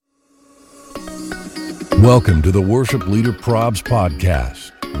Welcome to the Worship Leader Probs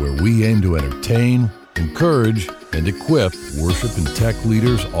podcast, where we aim to entertain, encourage, and equip worship and tech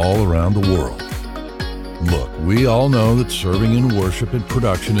leaders all around the world. Look, we all know that serving in worship and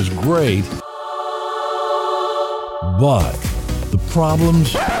production is great, but the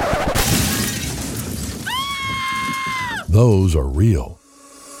problems, those are real.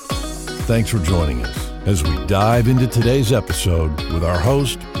 Thanks for joining us as we dive into today's episode with our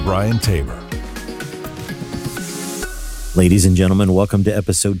host, Brian Tabor. Ladies and gentlemen, welcome to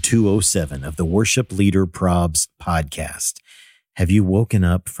episode 207 of the Worship Leader Probs podcast. Have you woken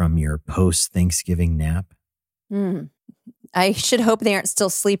up from your post-Thanksgiving nap? I should hope they aren't still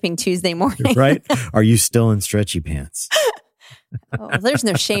sleeping Tuesday morning. Right? Are you still in stretchy pants? Oh, there's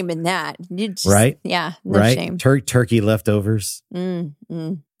no shame in that. Right? Yeah, no right? shame. Turkey leftovers.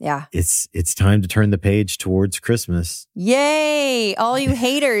 Yeah. It's time to turn the page towards Christmas. Yay! All you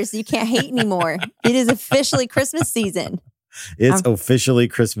haters, you can't hate anymore. It is officially Christmas season. It's officially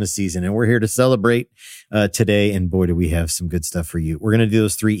Christmas season, and we're here to celebrate today. And boy, do we have some good stuff for you. We're going to do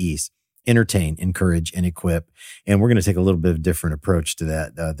those 3 E's: entertain, encourage, and equip. And we're going to take a little bit of a different approach to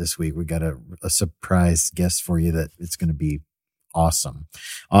that this week. We got a surprise guest for you that it's going to be awesome.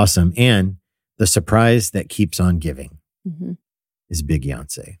 And the surprise that keeps on giving is Big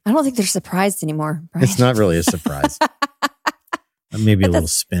Yonsei. I don't think they're surprised anymore, Brian. It's not really a surprise. Maybe a little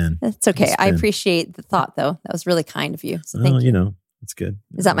spin. That's okay. I appreciate the thought, though. That was really kind of you. So thank you. It's good.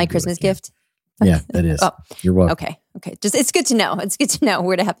 Is that my Christmas gift? Yeah, that is. Oh, you're welcome. Okay. Just it's good to know. It's good to know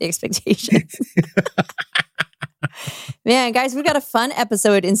where to have the expectations. Man, guys, we've got a fun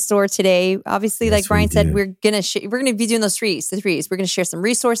episode in store today. Obviously, like Brian said, we're gonna be doing those the threes. We're gonna share some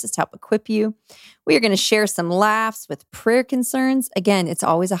resources to help equip you. We are gonna share some laughs with prayer concerns. Again, it's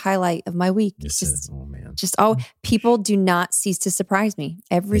always a highlight of my week. People do not cease to surprise me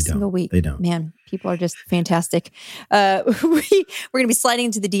every single week. They don't. Man, people are just fantastic. We're gonna be sliding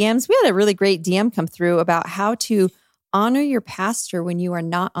into the DMs. We had a really great DM come through about how to honor your pastor when you are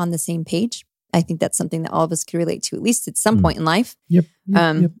not on the same page. I think that's something that all of us can relate to, at least at some point in life. We're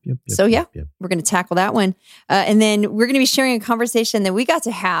going to tackle that one. And then we're going to be sharing a conversation that we got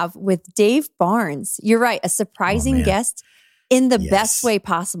to have with Dave Barnes. You're right. A surprising guest in the best way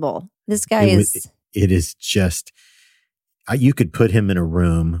possible. This guy it is just, you could put him in a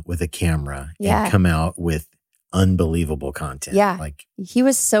room with a camera and come out with unbelievable content. Yeah. He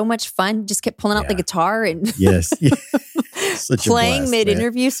was so much fun. Just kept pulling out the guitar and playing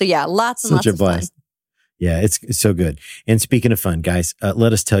mid-interview. So lots and lots of fun. Yeah, it's so good. And speaking of fun, guys,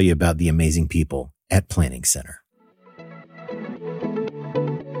 let us tell you about the amazing people at Planning Center.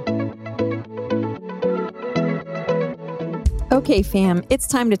 Okay, fam, it's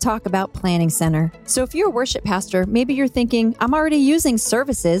time to talk about Planning Center. So if you're a worship pastor, maybe you're thinking, I'm already using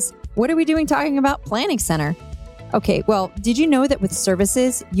services. What are we doing talking about Planning Center? Okay, well, did you know that with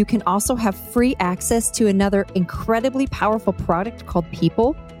services, you can also have free access to another incredibly powerful product called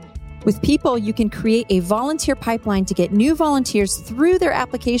People? With People, you can create a volunteer pipeline to get new volunteers through their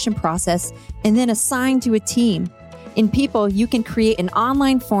application process and then assign to a team. In People, you can create an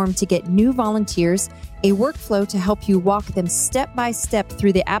online form to get new volunteers, a workflow to help you walk them step by step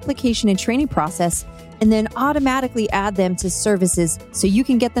through the application and training process, and then automatically add them to services so you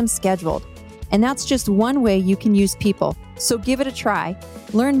can get them scheduled. And that's just one way you can use People. So give it a try.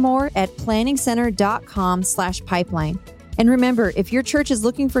 Learn more at planningcenter.com/pipeline. And remember, if your church is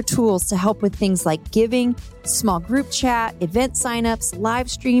looking for tools to help with things like giving, small group chat, event signups,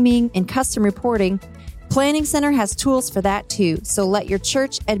 live streaming, and custom reporting, Planning Center has tools for that too. So let your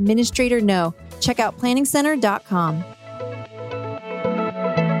church administrator know. Check out planningcenter.com.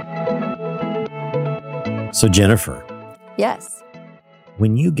 So Jennifer. Yes.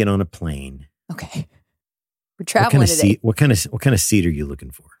 When you get on a plane, okay, we're traveling today. What kind of seat are you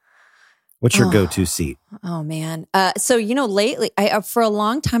looking for? What's your go-to seat? Oh man, so lately, for a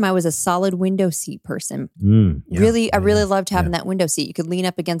long time, I was a solid window seat person. I really loved having that window seat. You could lean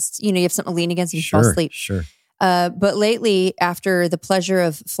up against, you have something to lean against and fall asleep. Sure. But lately, after the pleasure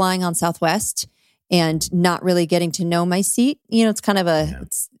of flying on Southwest and not really getting to know my seat, it's kind of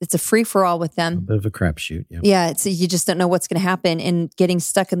it's a free for all with them. A bit of a crapshoot. You just don't know what's going to happen, and getting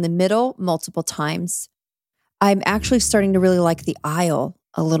stuck in the middle multiple times. I'm actually starting to really like the aisle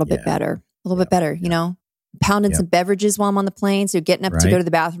a little bit better. Pounding some beverages while I'm on the plane. So getting up to go to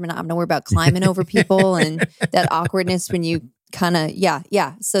the bathroom and not having to worry about climbing over people and that awkwardness when you kind of,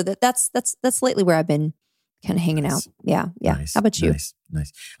 So that's lately where I've been kind of hanging out. Yeah. Nice. How about you?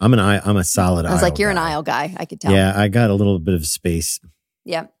 Nice. I'm a solid aisle. I was like, you're guy. an aisle guy. I could tell. Yeah. I got a little bit of space.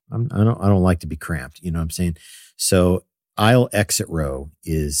 Yeah. I don't like to be cramped. You know what I'm saying? So aisle exit row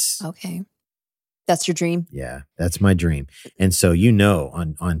is okay. That's your dream? Yeah, that's my dream. And so,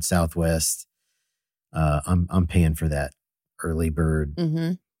 on Southwest, I'm paying for that early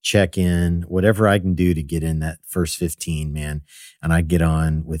bird check in, whatever I can do to get in that first 15, man. And I get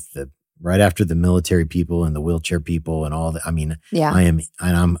on with right after the military people and the wheelchair people and all that. I mean,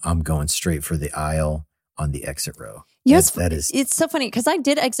 I'm going straight for the aisle on the exit row. Yes, it's so funny because I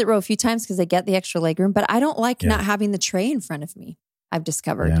did exit row a few times because I get the extra legroom, but I don't like not having the tray in front of me. I've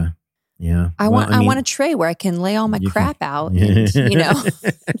discovered. Yeah. I want a tray where I can lay all my crap out and,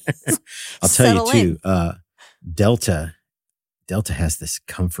 I'll tell you too, Delta has this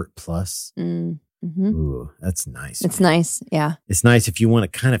Comfort Plus. Ooh, that's nice. It's nice. Yeah. It's nice if you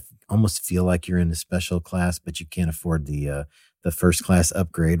want to kind of almost feel like you're in a special class, but you can't afford the first class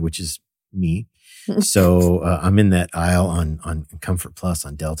upgrade, which is me. So I'm in that aisle on Comfort Plus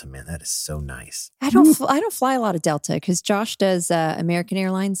on Delta, man. That is so nice. I don't fly a lot of Delta because Josh does American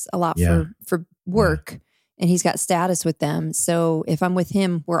Airlines a lot for work, and he's got status with them. So if I'm with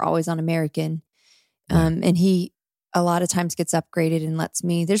him, we're always on American, and he a lot of times gets upgraded and lets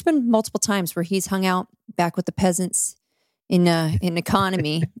me. There's been multiple times where he's hung out back with the peasants in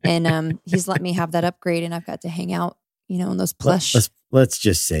economy, and he's let me have that upgrade, and I've got to hang out, in those plush. Let's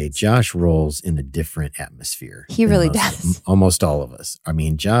just say Josh rolls in a different atmosphere. He really does. Almost all of us. I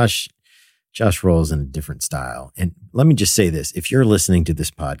mean, Josh rolls in a different style. And let me just say this. If you're listening to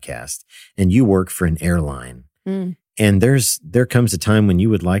this podcast and you work for an airline and there comes a time when you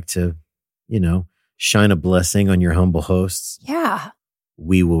would like to, shine a blessing on your humble hosts. Yeah.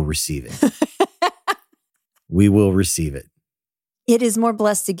 We will receive it. We will receive it. It is more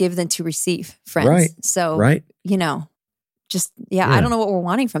blessed to give than to receive, friends. Right. So, right. I don't know what we're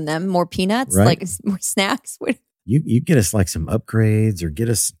wanting from them. More peanuts, like more snacks. You get us like some upgrades or get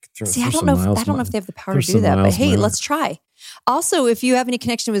us. I don't know if they have the power to do that, but hey, let's try. Also, if you have any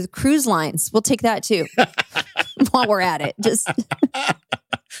connection with cruise lines, we'll take that too. While we're at it, just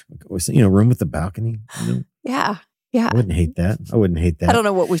room with the balcony. Yeah. I wouldn't hate that. I don't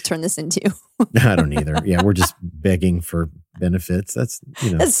know what we've turned this into. I don't either. Yeah, we're just begging for benefits. That's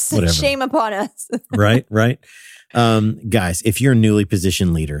whatever. Shame upon us. Right. Guys, if you're a newly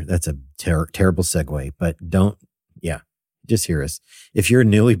positioned leader, that's a terrible segue, but just hear us. If you're a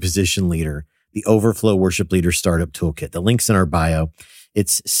newly positioned leader, the Overflow Worship Leader Startup Toolkit, the link's in our bio.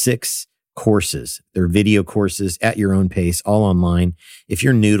 It's 6 courses. They're video courses at your own pace, all online. If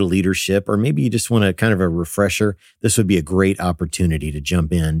you're new to leadership, or maybe you just want a kind of a refresher, this would be a great opportunity to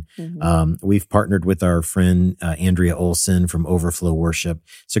jump in. We've partnered with our friend Andrea Olson from Overflow Worship.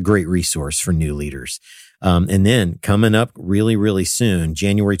 It's a great resource for new leaders. And then coming up really, really soon,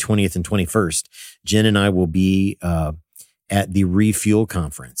 January 20th and 21st, Jen and I will be at the Refuel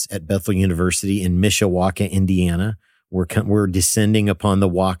Conference at Bethel University in Mishawaka, Indiana. We're descending upon the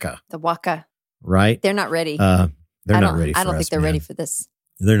Waka. The Waka. Right? They're not ready. They're not ready for us. I don't think they're ready for this.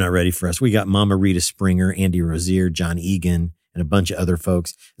 They're not ready for us. We got Mama Rita Springer, Andy Rozier, John Egan, and a bunch of other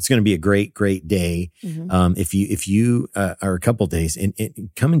folks. It's going to be a great, great day. If you are a couple of days, and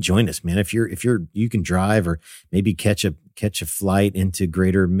come and join us, man. If you can drive or maybe catch a flight into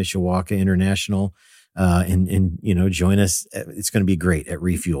Greater Mishawaka International, and join us. It's going to be great at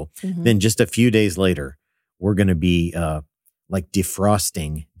Refuel. Then just a few days later, we're going to be like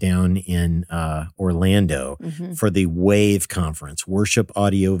defrosting down in Orlando for the WAVE Conference, Worship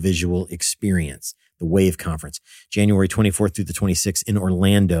Audio Visual Experience, the WAVE Conference, January 24th through the 26th in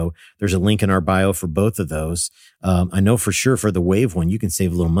Orlando. There's a link in our bio for both of those. I know for sure for the WAVE one, you can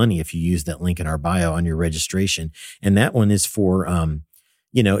save a little money if you use that link in our bio on your registration. And that one is for,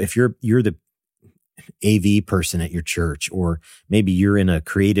 if you're the AV person at your church, or maybe you're in a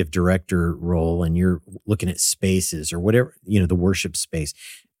creative director role and you're looking at spaces or whatever, the worship space,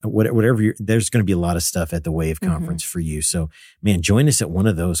 whatever there's going to be a lot of stuff at the WAVE Conference for you. So, man, join us at one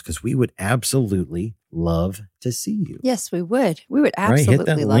of those because we would absolutely love to see you. Yes, we would. We would absolutely hit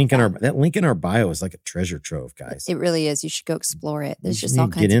that love link that. That link in our bio is like a treasure trove, guys. It really is. You should go explore it. There's just all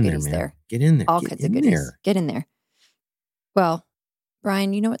kinds of goodies there. Get in there. All kinds of goodies. Get in there. Well,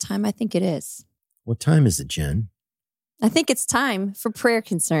 Brian, you know what time I think it is? What time is it, Jen? I think it's time for Prayer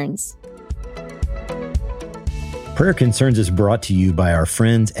Concerns. Prayer Concerns is brought to you by our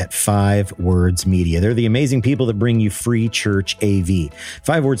friends at 5 Words Media. They're the amazing people that bring you free church AV.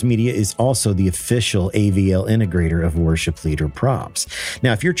 5 Words Media is also the official AVL integrator of Worship Leader Props.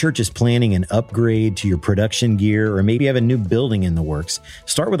 Now, if your church is planning an upgrade to your production gear, or maybe you have a new building in the works,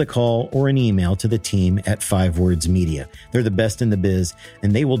 start with a call or an email to the team at 5 Words Media. They're the best in the biz,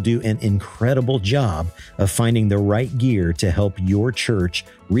 and they will do an incredible job of finding the right gear to help your church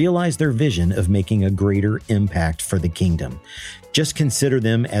realize their vision of making a greater impact for the kingdom. Just consider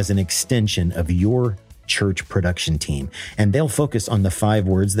them as an extension of your church production team, and they'll focus on the 5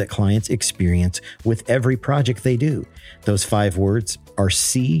 words that clients experience with every project they do. Those 5 words are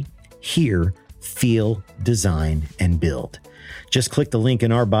see, hear, feel, design, and build. Just click the link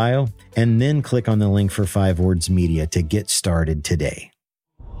in our bio and then click on the link for 5 Words Media to get started today.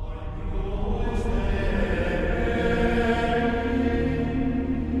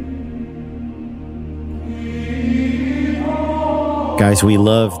 Guys, we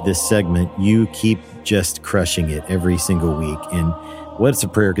love this segment. You keep just crushing it every single week. And what's a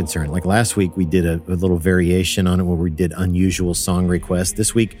prayer concern? Like last week, we did a little variation on it where we did unusual song requests.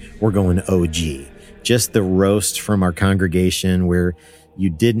 This week, we're going OG. Just the roast from our congregation where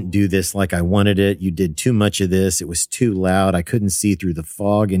you didn't do this like I wanted it. You did too much of this. It was too loud. I couldn't see through the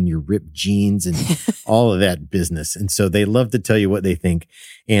fog in your ripped jeans and all of that business. And so they love to tell you what they think.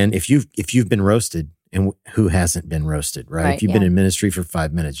 And if you've been roasted, and who hasn't been roasted, right? If you've been in ministry for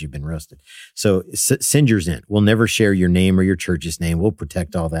 5 minutes, you've been roasted. So send yours in. We'll never share your name or your church's name. We'll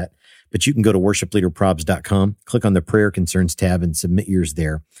protect all that. But you can go to worshipleaderprobs.com, click on the prayer concerns tab and submit yours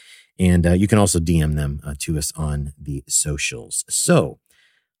there. And you can also DM them to us on the socials. So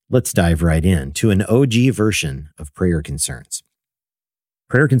let's dive right in to an OG version of prayer concerns.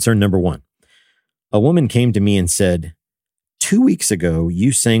 Prayer concern number 1. A woman came to me and said, 2 weeks ago,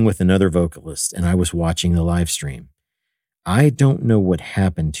 you sang with another vocalist, and I was watching the live stream. I don't know what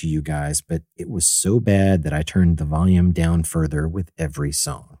happened to you guys, but it was so bad that I turned the volume down further with every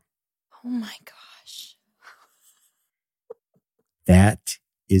song. Oh my gosh. That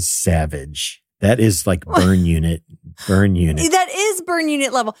is savage. That is like burn unit. That is burn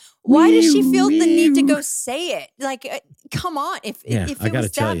unit level. Why does she feel the need to go say it? Like, come on. If it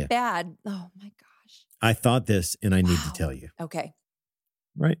was that bad, oh my gosh. I thought this, and I need to tell you. Okay.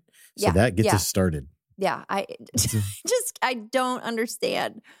 Right? So that gets us started. Yeah. I don't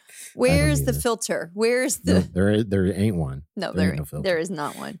understand. Where's the filter? Where's the... No, there ain't one. No, there is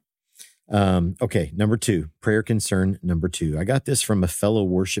not one. Okay. Number 2, prayer concern number 2. I got this from a fellow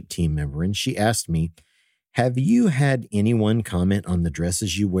worship team member, and she asked me, have you had anyone comment on the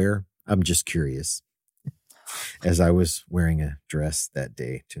dresses you wear? I'm just curious. As I was wearing a dress that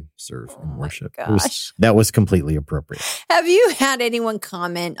day to serve in worship. That was completely appropriate. Have you had anyone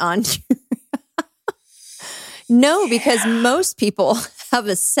comment on you? No, because most people have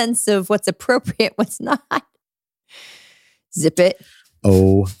a sense of what's appropriate, what's not. Zip it.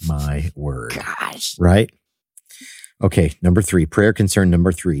 Oh my word. Gosh. Right? Okay, number 3, prayer concern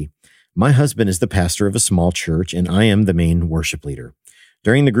number 3. My husband is the pastor of a small church, and I am the main worship leader.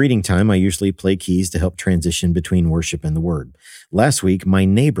 During the greeting time, I usually play keys to help transition between worship and the word. Last week, my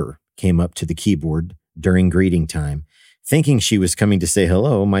neighbor came up to the keyboard during greeting time. Thinking she was coming to say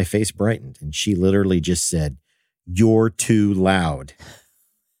hello, my face brightened, and she literally just said, "You're too loud,"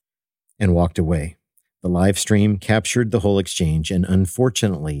 and walked away. The live stream captured the whole exchange, and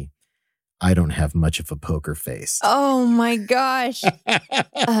unfortunately, I don't have much of a poker face. Oh my gosh.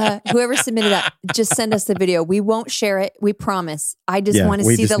 Whoever submitted that, just send us the video. We won't share it. We promise. I just want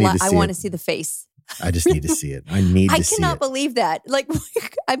to see I want to see the face. I just need to see it. I need to see it. I cannot believe that. Like,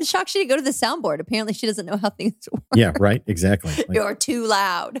 I'm shocked she didn't go to the soundboard. Apparently she doesn't know how things work. Yeah, right. Exactly. Like, you're too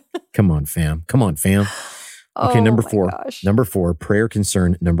loud. Come on, fam. Okay, number 4. Number 4, prayer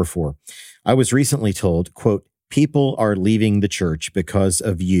concern number 4. I was recently told, quote, people are leaving the church because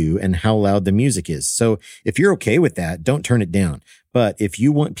of you and how loud the music is. So if you're okay with that, don't turn it down. But if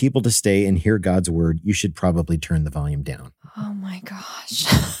you want people to stay and hear God's word, you should probably turn the volume down. Oh my gosh.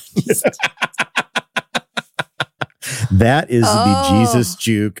 That is the Jesus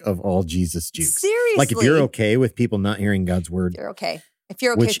juke of all Jesus jukes. Seriously. Like if you're okay with people not hearing God's word. You're okay. If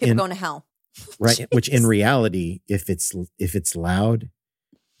you're okay with people going to hell. Right. Which in reality, if it's loud,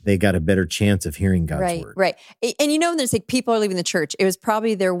 they got a better chance of hearing God's word. Right. And when there's like people are leaving the church, it was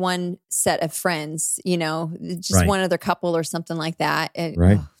probably their one set of friends, just one other couple or something like that. And,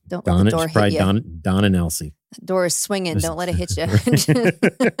 right. Don't let the door hit you. Don and Elsie. The door is swinging. Don't let it hit you.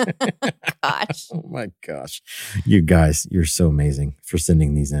 Gosh. Oh my gosh. You guys, you're so amazing for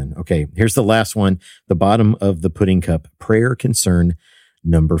sending these in. Okay. Here's the last one. The bottom of the pudding cup. Prayer concern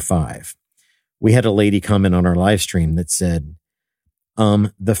number 5. We had a lady comment on our live stream that said,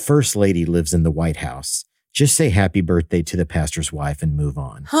 the first lady lives in the White House. Just say happy birthday to the pastor's wife and move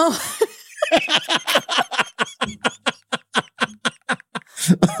on. Oh.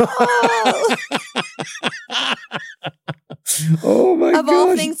 Oh my gosh. Of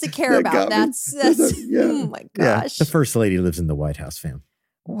all things to care about, that's yeah. Oh my gosh. Yeah, the first lady lives in the White House, fam.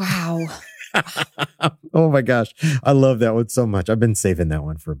 Wow. Oh my gosh. I love that one so much. I've been saving that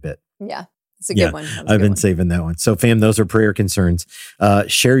one for a bit. Yeah. It's a good one. That was a I've good been one. saving that one. So fam, those are prayer concerns.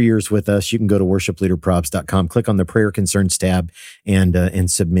 Share yours with us. You can go to worshipleaderprobs.com, click on the prayer concerns tab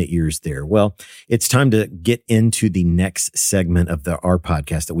and submit yours there. Well, it's time to get into the next segment of our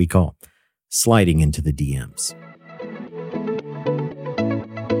podcast that we call Sliding into the DMs.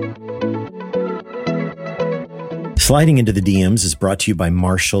 Sliding into the DMs is brought to you by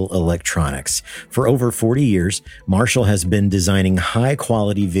Marshall Electronics. For over 40 years, Marshall has been designing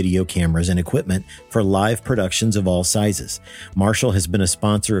high-quality video cameras and equipment for live productions of all sizes. Marshall has been a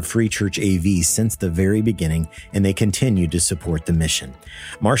sponsor of Free Church AV since the very beginning, and they continue to support the mission.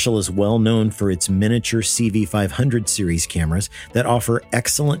 Marshall is well known for its miniature CV500 series cameras that offer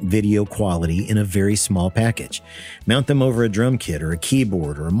excellent video quality in a very small package. Mount them over a drum kit or a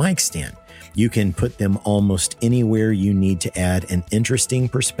keyboard or a mic stand. You can put them almost anywhere you need to add an interesting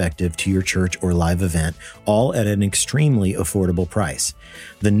perspective to your church or live event, all at an extremely affordable price.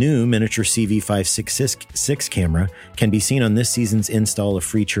 The new miniature CV566 camera can be seen on this season's install of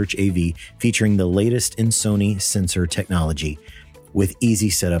Free Church AV, featuring the latest in Sony sensor technology with easy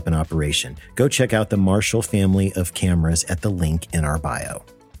setup and operation. Go check out the Marshall family of cameras at the link in our bio.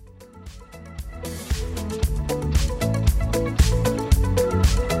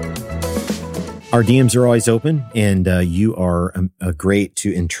 Our DMs are always open, and you are great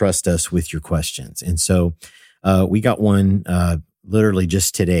to entrust us with your questions. And so we got one literally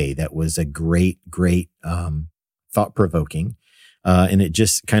just today that was a great thought-provoking. And it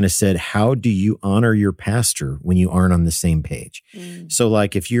just kind of said, how do you honor your pastor when you aren't on the same page? So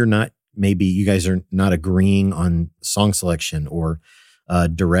like if you're not, maybe you guys are not agreeing on song selection or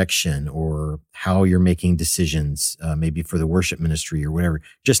direction or how you're making decisions, maybe for the worship ministry or whatever,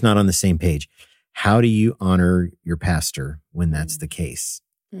 just not on the same page. How do you honor your pastor when that's the case?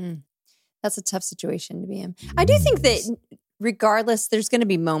 That's a tough situation to be in. I do think that regardless, there's going to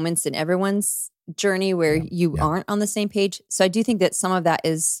be moments in everyone's journey where you aren't on the same page. So I do think that some of that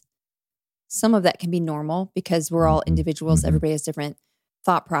can be normal because we're all individuals. Everybody has different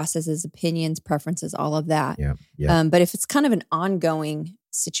thought processes, opinions, preferences, all of that. But if it's kind of an ongoing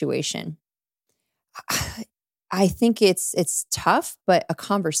situation, I think it's tough, but a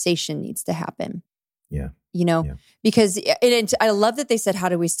conversation needs to happen. Because I love that they said, how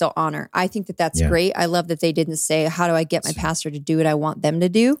do we still honor? I think that that's great. I love that they didn't say, how do I get my pastor to do what I want them to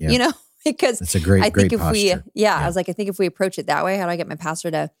do? Because that's a great posture. I was like, I think if we approach it that way, how do I get my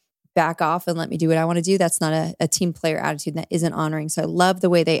pastor to back off and let me do what I want to do? That's not a team player attitude. That isn't honoring. So I love the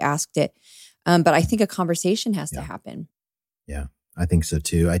way they asked it. But I think a conversation has to happen. Yeah, I think so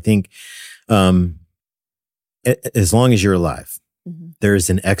too. I think, as long as you're alive,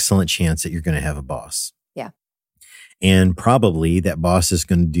 there's an excellent chance that you're going to have a boss. Yeah. And probably that boss is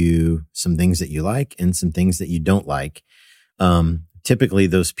going to do some things that you like and some things that you don't like. Typically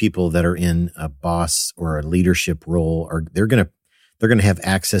those people that are in a boss or a leadership role they're going to have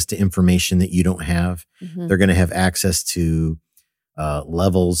access to information that you don't have. They're going to have access to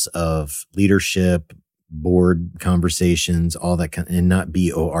levels of leadership, board conversations, all that kind of, and not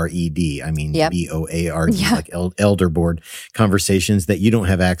BORED. I mean, BOARD, like elder board conversations that you don't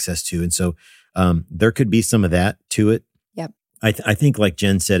have access to. And so there could be some of that to it. Yep. I think like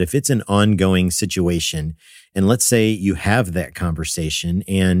Jen said, if it's an ongoing situation and let's say you have that conversation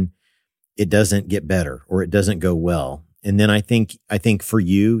and it doesn't get better or it doesn't go well. And then I think for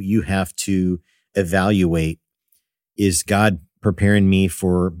you have to evaluate, is God preparing me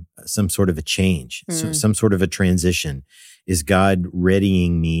for some sort of a change, so some sort of a transition? Is God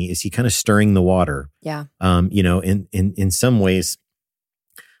readying me? Is he kind of stirring the water? Yeah. In some ways,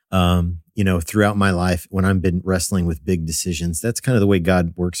 throughout my life, when I've been wrestling with big decisions, that's kind of the way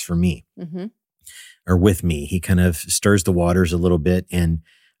God works for me or with me. He kind of stirs the waters a little bit and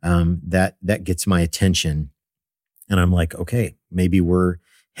that gets my attention. And I'm like, okay, maybe we're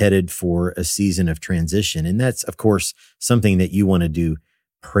headed for a season of transition. And that's, of course, something that you want to do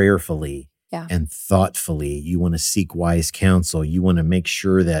prayerfully and thoughtfully. You want to seek wise counsel. You want to make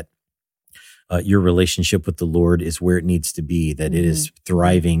sure that your relationship with the Lord is where it needs to be, that it is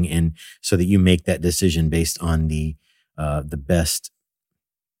thriving, and so that you make that decision based on the best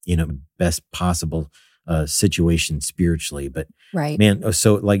possible situation spiritually. But man,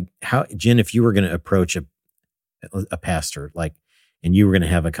 so like how, Jen, if you were going to approach a pastor, like, and you were going to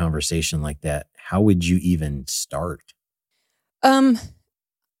have a conversation like that, how would you even start?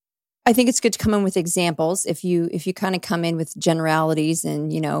 I think it's good to come in with examples. If you kind of come in with generalities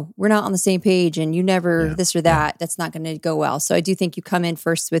and, we're not on the same page and you never this or that, that's not going to go well. So I do think you come in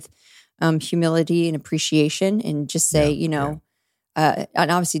first with humility and appreciation and just say, and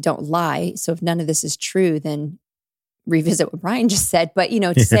obviously don't lie. So if none of this is true, then revisit what Brian just said, but,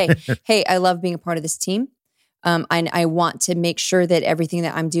 to say, hey, I love being a part of this team. I want to make sure that everything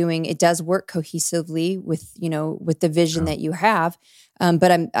that I'm doing, it does work cohesively with the vision that you have.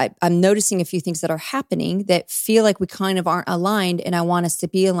 But I'm noticing a few things that are happening that feel like we kind of aren't aligned, and I want us to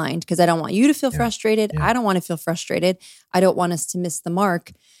be aligned because I don't want you to feel frustrated. I don't want to feel frustrated. I don't want us to miss the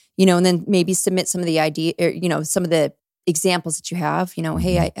mark, and then maybe submit some of the idea, or, some of the examples that you have,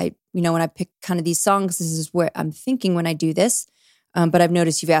 hey, I when I pick kind of these songs, this is what I'm thinking when I do this. But I've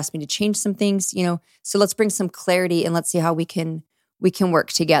noticed you've asked me to change some things, so let's bring some clarity and let's see how we can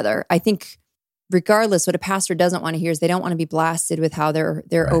work together. I think regardless, what a pastor doesn't want to hear is they don't want to be blasted with how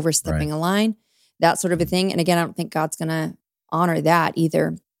they're overstepping a line, that sort of a thing. And again, I don't think God's going to honor that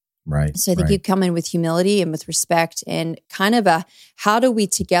either. Right. So I think you come in with humility and with respect and kind of how do we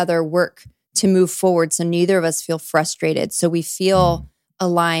together work to move forward so neither of us feel frustrated, so we feel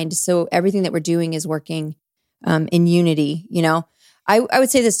aligned, so everything that we're doing is working in unity. I would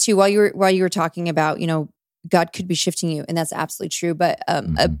say this too, while you were talking about, God could be shifting you, and that's absolutely true. But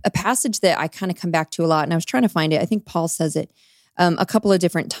a passage that I kind of come back to a lot, and I was trying to find it. I think Paul says it a couple of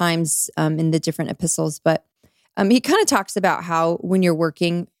different times in the different epistles, but he kind of talks about how when you're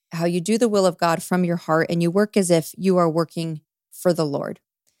working, how you do the will of God from your heart, and you work as if you are working for the Lord.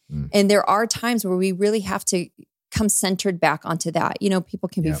 And there are times where we really have to come centered back onto that. People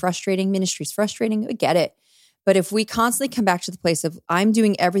can be frustrating, ministry's frustrating, I get it. But if we constantly come back to the place of, I'm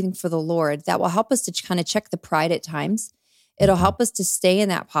doing everything for the Lord, that will help us to kind of check the pride at times. It'll help us to stay in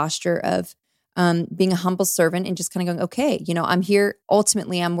that posture of being a humble servant and just kind of going, okay, I'm here.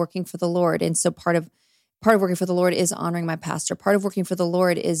 Ultimately, I'm working for the Lord. And so part of working for the Lord is honoring my pastor. Part of working for the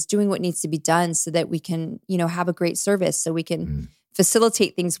Lord is doing what needs to be done so that we can, have a great service, so we can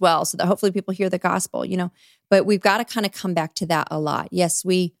facilitate things well, so that hopefully people hear the gospel, But we've got to kind of come back to that a lot. Yes,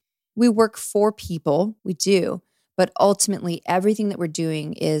 we work for people, we do, but ultimately everything that we're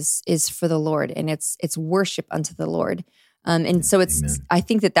doing is for the Lord, and it's worship unto the Lord. So it's, Amen. I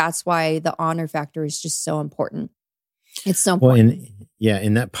think that's why the honor factor is just so important. It's so important. Well,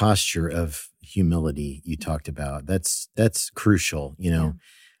 in that posture of humility you talked about, that's crucial,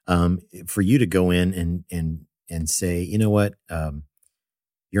 for you to go in and say, you know what,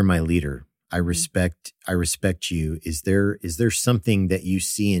 you're my leader. I respect you. Is there something that you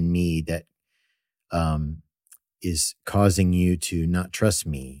see in me that is causing you to not trust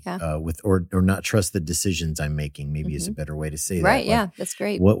me or not trust the decisions I'm making? Maybe is a better way to say that. Right. Yeah, that's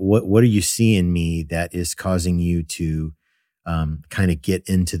great. What do you see in me that is causing you to kind of get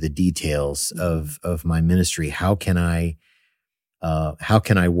into the details of my ministry? How can I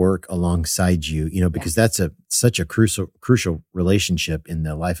work alongside you? Because that's such a crucial relationship in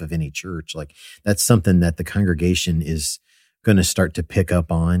the life of any church. Like, that's something that the congregation is going to start to pick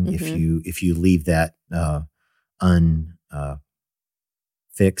up on if you leave that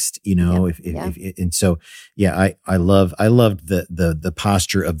unfixed. And so I loved the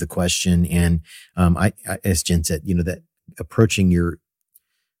posture of the question, and I as Jen said, that approaching your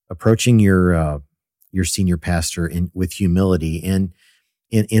senior pastor with humility and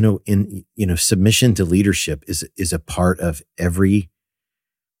in submission to leadership is a part of every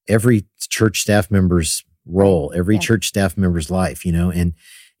church staff member's role, every church staff member's life, and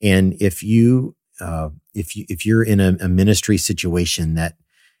if you're in a ministry situation that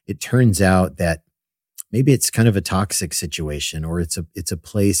it turns out that maybe it's kind of a toxic situation, or it's a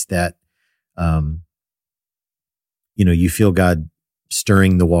place that you feel God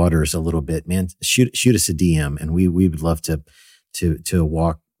stirring the waters a little bit, man, shoot us a DM, and we would love to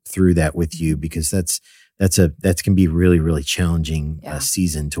walk through that with you, because that can be really, really challenging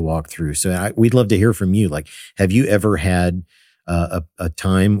season to walk through. So we'd love to hear from you. Like, have you ever had a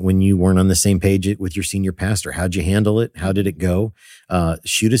time when you weren't on the same page with your senior pastor? How'd you handle it? How did it go?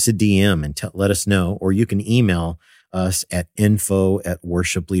 Shoot us a DM and let us know, or you can email us at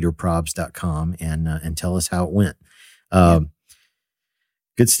info@worshipleaderprobs.com and tell us how it went.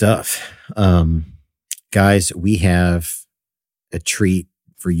 Good stuff. Guys, we have a treat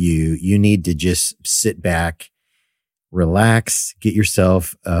for you. You need to just sit back, relax, get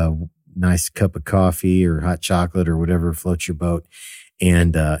yourself a nice cup of coffee or hot chocolate or whatever floats your boat,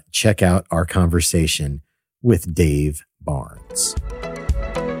 and check out our conversation with Dave Barnes.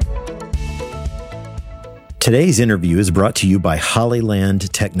 Today's interview is brought to you by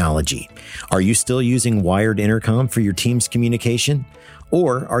Hollyland Technology. Are you still using wired intercom for your team's communication?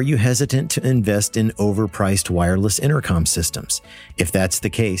 Or are you hesitant to invest in overpriced wireless intercom systems? If that's the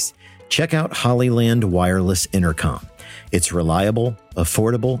case, check out Hollyland Wireless Intercom. It's reliable,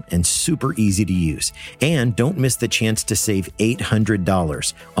 affordable, and super easy to use. And don't miss the chance to save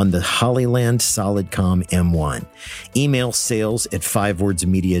 $800 on the Hollyland Solidcom M1. Email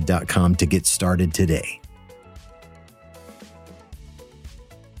sales@5wordsmedia.com to get started today.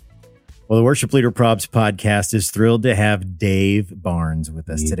 Well, the Worship Leader Probs podcast is thrilled to have Dave Barnes with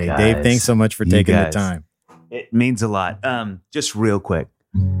us today. Guys, Dave, thanks so much for taking the time. It means a lot. Just real quick.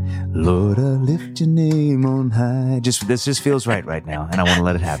 Lord, I lift your name on high. This just feels right now, and I want to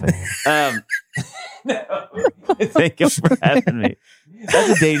let it happen. Thank you for having me.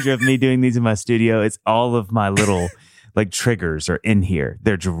 That's the danger of me doing these in my studio. It's all of my little triggers are in here.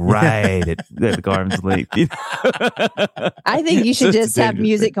 They're right at the arm's length. You know? I think you should just have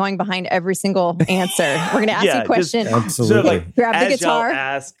music going behind every single answer. We're going to ask you a question. Absolutely. Grab the guitar.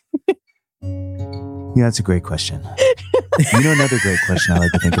 Yeah, that's a great question. You know, another great question I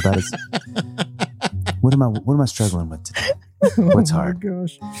like to think about is, what am I struggling with today? What's hard?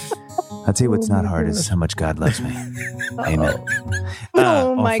 Gosh. I'll tell you what's not hard is how much God loves me. Amen.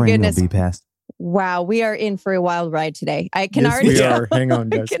 Oh my goodness. Be passed. Wow, we are in for a wild ride today. I can Yes, already we tell. are. Hang on,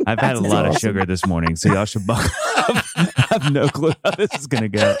 guys. I've had a lot of sugar this morning, so y'all should buckle up. I have no clue how this is going to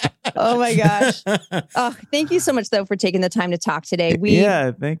go. Oh my gosh. Oh, thank you so much, though, for taking the time to talk today.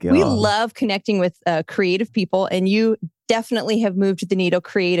 Thank you. We love connecting with creative people, and you definitely have moved the needle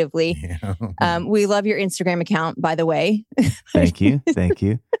creatively. Yeah. We love your Instagram account, by the way. Thank you.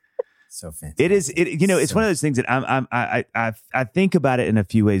 So fantastic. It's one of those things that I think about it in a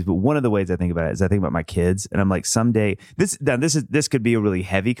few ways, but one of the ways I think about it is I think about my kids, and I'm like, someday this could be a really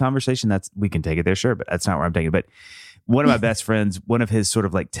heavy conversation. We can take it there, sure, but that's not where I'm taking it. But one of my best friends, one of his sort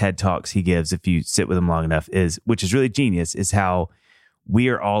of TED Talks he gives, if you sit with him long enough, which is really genius, is how we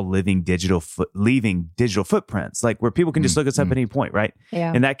are all leaving digital footprints, where people can just look us up at any point, right?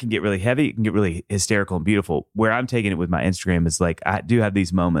 Yeah. And that can get really heavy. It can get really hysterical and beautiful. Where I'm taking it with my Instagram is I do have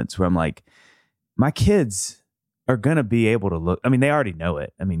these moments where I'm like, my kids are going to be able to look. I mean, they already know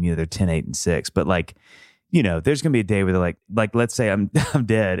it. I mean, they're 10, 8, and 6, but there's going to be a day where they're like, let's say I'm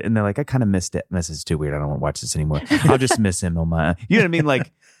dead. And they're like, I kind of missed it. This is too weird. I don't want to watch this anymore. I'll just miss him on my, you know what I mean?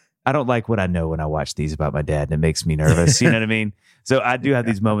 I don't like what I know when I watch these about my dad, and it makes me nervous. You know what I mean? So I do have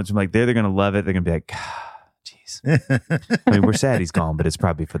these moments where I'm they're going to love it. They're going to be like, jeez. I mean, we're sad he's gone, but it's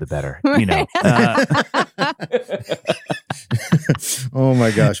probably for the better, you know? Oh my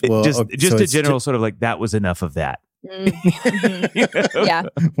gosh. Well, just a general sort of that was enough of that. Mm-hmm. Yeah.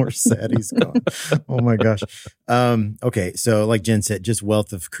 We're sad he's gone. Oh my gosh. Okay. So like Jen said, just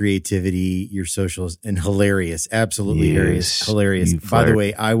wealth of creativity, your socials, and hilarious. Absolutely hilarious. By the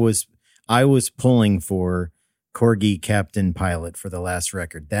way, I was pulling for Corgi Captain Pilot for the last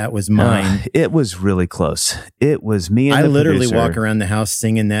record. That was mine. It was really close. It was me and I the literally producer. walk around the house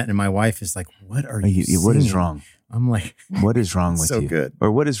singing that, and my wife is like, what are you singing? What is wrong? I'm like, what is wrong with so you? Good. Or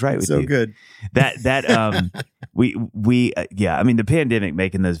what is right with you? So good. I mean, the pandemic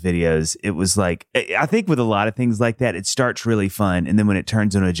making those videos, it was I think with a lot of things like that, it starts really fun. And then when it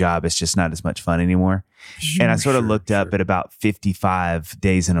turns into a job, it's just not as much fun anymore. And I sort of looked up at about 55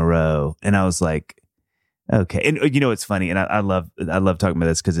 days in a row, and I was like, okay. And it's funny. And I love talking about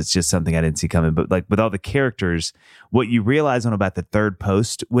this because it's just something I didn't see coming. But with all the characters, what you realize on about the third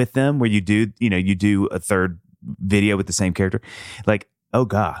post with them, where you do a third video with the same character, oh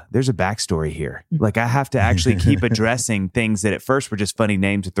God, there's a backstory here. I have to actually keep addressing things that at first were just funny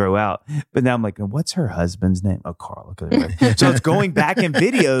names to throw out. But now I'm like, what's her husband's name? Oh, Carl. Okay. So it's going back in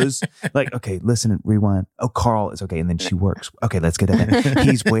videos okay, listen, rewind. Oh, Carl is okay. And then she works. Okay, let's get that.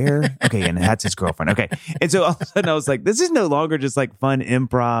 He's where? Okay. And that's his girlfriend. Okay. And so all of a sudden I was like, this is no longer just fun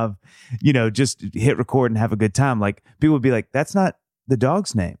improv, just hit record and have a good time. People would be like, that's not the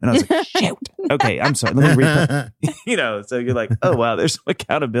dog's name. And I was like, shoot. Okay, I'm sorry. Let me replay. So you're like, oh, wow, there's some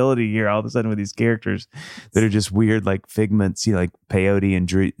accountability here all of a sudden with these characters that are just weird, figments, peyote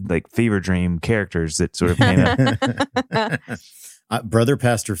and fever dream characters that sort of came up. Brother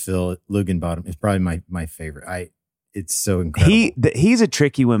Pastor Phil Lugenbottom is probably my favorite. It's so incredible. He's a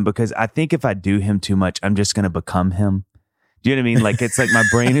tricky one because I think if I do him too much, I'm just going to become him. Do you know what I mean? It's my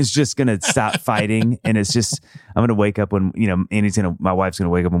brain is just going to stop fighting, and it's just, I'm going to wake up when, my wife's going to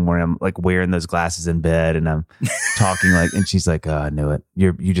wake up in the morning. I'm wearing those glasses in bed, and I'm talking and she's like, oh, I knew it.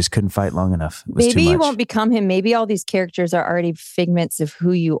 You just couldn't fight long enough. It was Maybe too much. You won't become him. Maybe all these characters are already figments of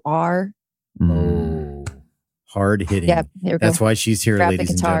who you are. Oh, hard hitting. Yep, there we go. That's why she's here, Grab the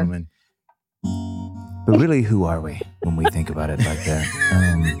ladies and guitar. gentlemen. But really, who are we when we think about it like that?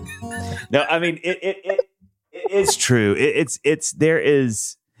 No, I mean, it's true.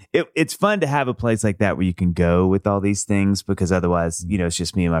 it's fun to have a place like that where you can go with all these things, because otherwise, it's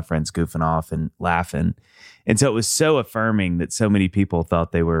just me and my friends goofing off and laughing. And so it was so affirming that so many people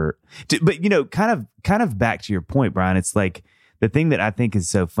thought they were, but kind of back to your point, Brian, it's like the thing that I think is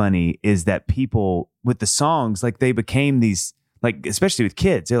so funny is that people with the songs, like they became these, like, especially with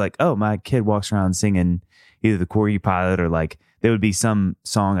kids, they're like, oh, my kid walks around singing either the Corgi Pilot or like there would be some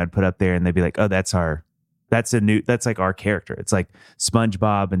song I'd put up there and they'd be like, oh, that's like our character. It's like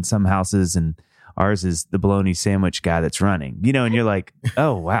SpongeBob in some houses and ours is the bologna sandwich guy that's running, and you're like,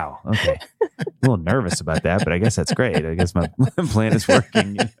 oh, wow. Okay. A little nervous about that, but I guess that's great. I guess my plan is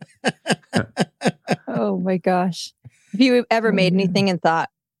working. Oh my gosh. Have you ever made anything and thought,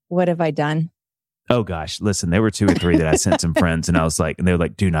 what have I done? Oh gosh. Listen, there were 2 or 3 that I sent some friends and I was like, and they were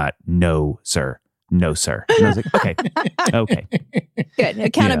like, no, sir. No, sir. And I was like, okay. Good.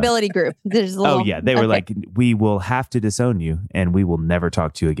 Accountability group. There's a little, They were like, we will have to disown you and we will never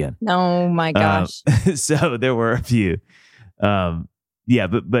talk to you again. Oh my gosh. So there were a few.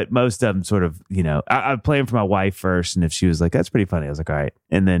 But most of them sort of, I planned for my wife first. And if she was like, that's pretty funny, I was like, all right.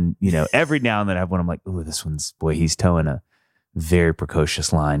 And then, every now and then I have one, I'm like, oh, this one's, boy, he's towing a very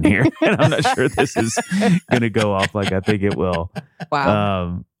precocious line here. And I'm not sure this is going to go off like I think it will.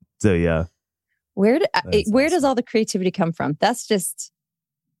 Wow. So yeah. Where does all the creativity come from? That's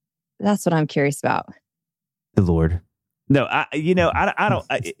what I'm curious about. The Lord. No, I don't.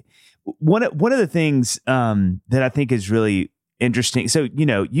 One of the things that I think is really interesting. So,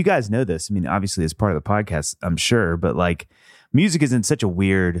 you guys know this. I mean, obviously, as part of the podcast, I'm sure, but like, music as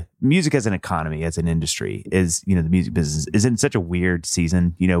an economy, as an industry is, the music business is in such a weird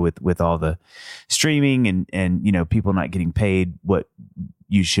season, with all the streaming and people not getting paid what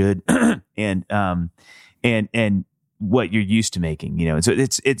you should and what you're used to making, and so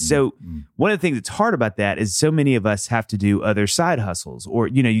it's so one of the things that's hard about that is so many of us have to do other side hustles, or,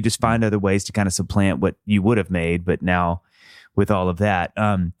 you just find other ways to kind of supplant what you would have made, but now with all of that.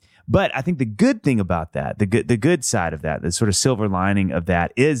 But I think the good thing about that, the good side of that, the sort of silver lining of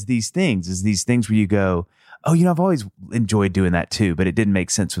that is these things where you go, oh, I've always enjoyed doing that too, but it didn't make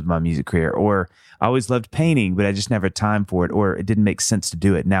sense with my music career. Or I always loved painting, but I just never had time for it. Or it didn't make sense to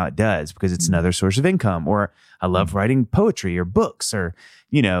do it. Now it does because it's another source of income. Or I love writing poetry or books or,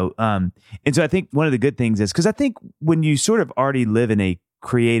 and so I think one of the good things is, because I think when you sort of already live in a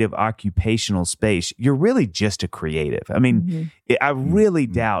creative occupational space, you're really just a creative. I mean, I really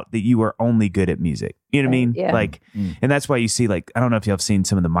doubt that you are only good at music. You know what I mean? Yeah. Like, and that's why you see, like, I don't know if y'all have seen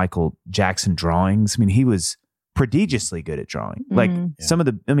some of the Michael Jackson drawings. I mean, he was prodigiously good at drawing. Like some of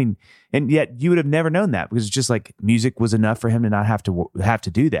the, and yet you would have never known that because it's just like music was enough for him to not have to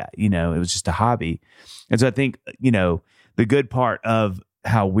do that. It was just a hobby. And so I think, the good part of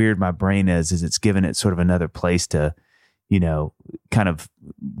how weird my brain is it's given it sort of another place to, kind of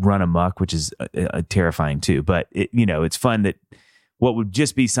run amok, which is terrifying too. But it's fun that what would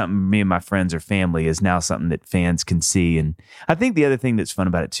just be something me and my friends or family is now something that fans can see. And I think the other thing that's fun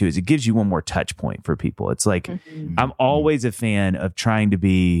about it too is it gives you one more touch point for people. It's like, I'm always a fan of trying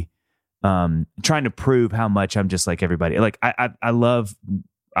to prove how much I'm just like everybody. Like I love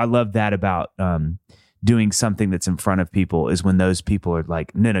that about, doing something that's in front of people is when those people are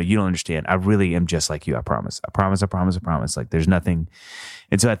like, no, you don't understand. I really am just like you. I promise. Like there's nothing.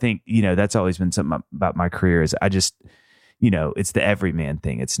 And so I think, that's always been something about my career is I just, it's the everyman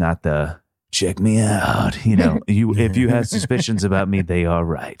thing. It's not the check me out. If you have suspicions about me, they are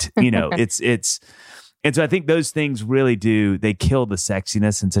right. It's, and so I think those things really they kill the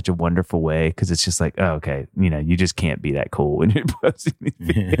sexiness in such a wonderful way because it's just like, oh, okay, you just can't be that cool when you're posting these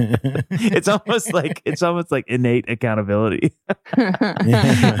videos. It's almost like innate accountability,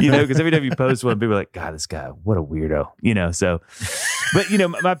 because every time you post one, people are like, God, this guy, what a weirdo, so, but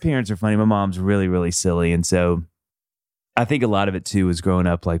my parents are funny. My mom's really, really silly. And so I think a lot of it too was growing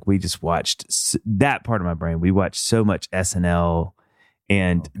up, like we just watched that part of my brain. We watched so much SNL.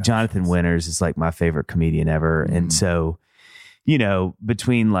 And Jonathan Winters is like my favorite comedian ever. And so,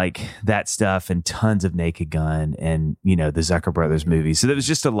 between like that stuff and tons of Naked Gun and, the Zucker Brothers movies. So there was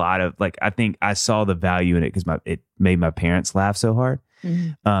just a lot of like, I think I saw the value in it because it made my parents laugh so hard.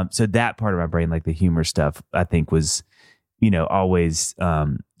 So that part of my brain, like the humor stuff, I think was, always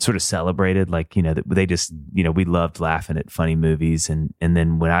sort of celebrated. Like, that they just, we loved laughing at funny movies. And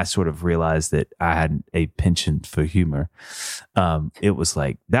then when I sort of realized that I had a penchant for humor, it was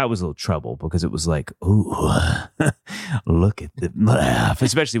like, that was a little trouble because it was like, ooh, look at the laugh.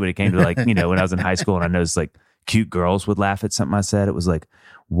 Especially when it came to like, when I was in high school and I noticed like cute girls would laugh at something I said. It was like,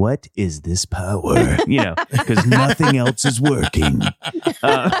 what is this power? Because nothing else is working.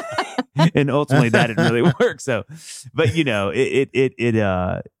 And ultimately that didn't really work. So, but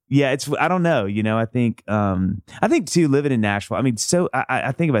Yeah, I don't know. I think too, living in Nashville, I mean,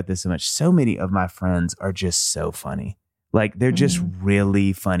 I think about this so much. So many of my friends are just so funny. Like they're just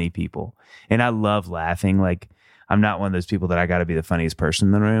really funny people. And I love laughing. Like I'm not one of those people that I got to be the funniest person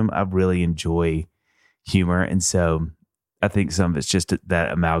in the room. I really enjoy humor. And so I think some of it's just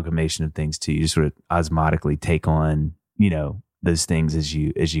that amalgamation of things too. You just sort of osmotically take on, those things as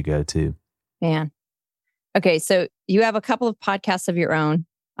you go too. Man. Okay. So you have a couple of podcasts of your own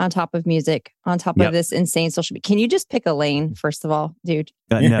on top of music, on top of this insane social media. Can you just pick a lane, first of all, dude?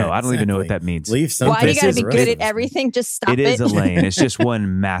 No, I don't even know what that means. Why do you got to be good at everything? Just stop it. It is a lane. It's just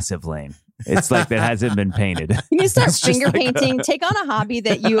one massive lane. It's like that hasn't been painted. You need to start finger painting. Take on a hobby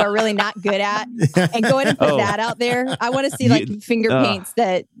that you are really not good at and go ahead and put that out there. I want to see like finger paints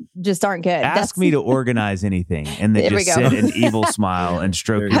that just aren't good. Ask me to organize anything and then just sit an evil smile and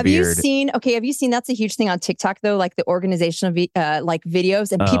stroke your beard. Have you seen, that's a huge thing on TikTok though, like the organization of like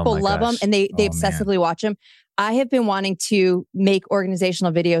videos, and people love them and they obsessively watch them. I have been wanting to make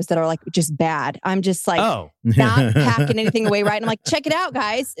organizational videos that are like just bad. I'm just like not packing anything away right. And I'm like, check it out,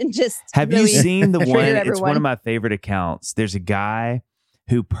 guys. And just have you seen the one? It's one of my favorite accounts. There's a guy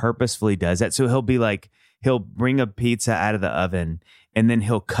who purposefully does that. So he'll bring a pizza out of the oven and then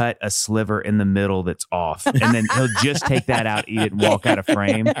he'll cut a sliver in the middle that's off. And then he'll just take that out, eat it, and walk out of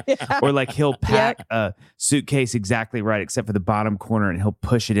frame. Or like he'll pack a suitcase exactly right, except for the bottom corner, and he'll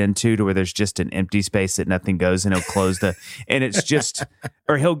push it into to where there's just an empty space that nothing goes, and he'll close and it's just,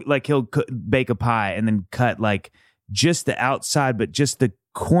 or he'll bake a pie and then cut like just the outside, but just the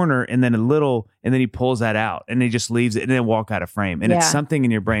corner and then a little, and then he pulls that out and he just leaves it and then walk out of frame. And it's something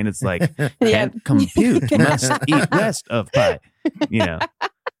in your brain. It's like, can't compute, must eat rest of pie, just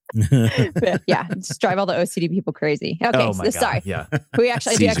drive all the OCD people crazy. Okay, sorry. Yeah, we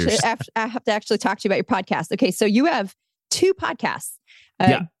actually I have to actually talk to you about your podcast. Okay, so you have two podcasts,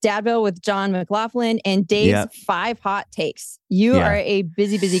 Dadville with John McLaughlin and Dave's 5 Hot Takes. You are a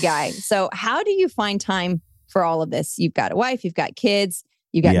busy guy. So how do you find time for all of this? You've got a wife, you've got kids,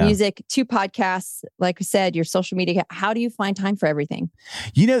 you got music, 2 podcasts, like we said, your social media. How do you find time for everything?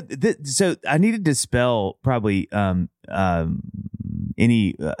 So I need to dispel probably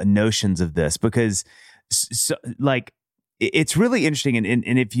any notions of this, because it's really interesting.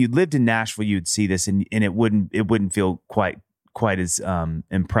 And if you lived in Nashville, you would see this and it wouldn't feel quite as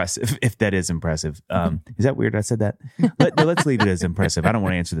impressive, if that is impressive. Is that weird I said that? Let's leave it as impressive. I don't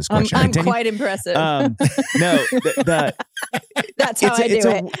want to answer this question. I'm quite impressive. No, that's how I do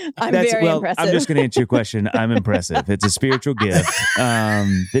it. I'm very impressive. I'm just going to answer your question. I'm impressive. It's a spiritual gift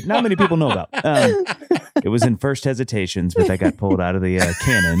that not many people know about. It was in First Hesitations, but that got pulled out of the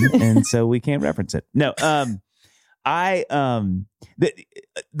canon, and so we can't reference it. No, the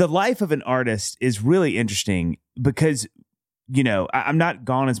life of an artist is really interesting because, I'm not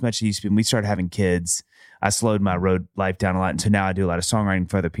gone as much as I used to be. When we started having kids, I slowed my road life down a lot. And so now I do a lot of songwriting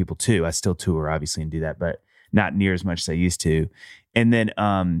for other people too. I still tour, obviously, and do that, but not near as much as I used to. And then,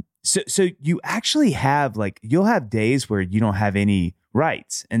 so you actually have you'll have days where you don't have any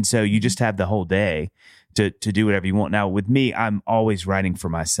rights. And so you just have the whole day to do whatever you want. Now with me, I'm always writing for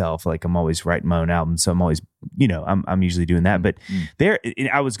myself. Like I'm always writing my own album. So I'm always, I'm usually doing that. But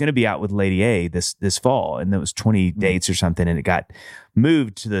I was going to be out with Lady A this fall, and there was 20 dates or something, and it got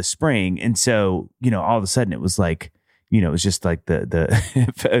moved to the spring. And so, all of a sudden it was like, it was just like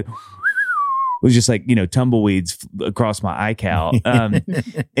the it was just like, tumbleweeds across my iCal.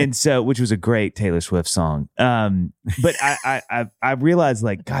 And so, which was a great Taylor Swift song. But I realized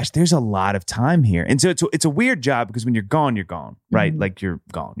gosh, there's a lot of time here. And so it's a weird job because when you're gone, right? Like you're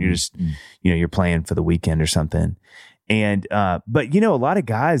gone. You're just, you're playing for the weekend or something. And, but a lot of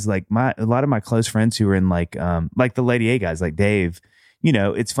guys, a lot of my close friends who are in like the Lady A guys, like Dave,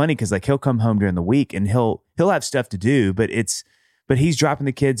 it's funny because he'll come home during the week and he'll have stuff to do, but he's dropping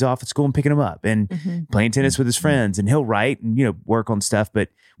the kids off at school and picking them up and playing tennis with his friends, and he'll write and, work on stuff. But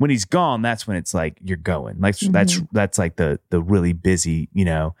when he's gone, that's when it's like, you're going that's like the really busy,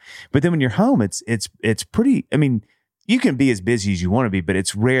 but then when you're home, it's pretty, I mean, you can be as busy as you want to be, but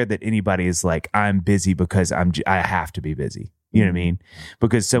it's rare that anybody is like, I'm busy because I have to be busy. You know what I mean?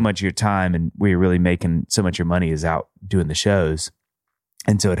 Because so much of your time and where you're really making so much of your money is out doing the shows.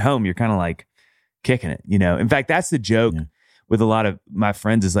 And so at home, you're kind of like kicking it, In fact, that's the joke with a lot of my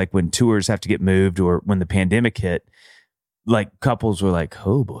friends is like when tours have to get moved or when the pandemic hit, like couples were like,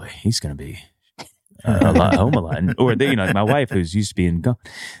 oh boy, he's going to be home a lot. Or they, my wife who's used to being gone,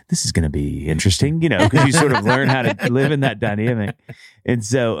 this is going to be interesting, because you sort of learn how to live in that dynamic. And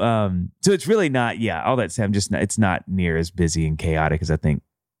so, so it's really not, all that said, it's not near as busy and chaotic as I think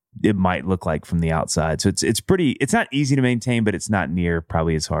it might look like from the outside. So it's not easy to maintain, but it's not near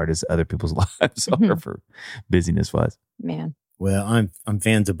probably as hard as other people's lives are for busyness wise. Man. Well, I'm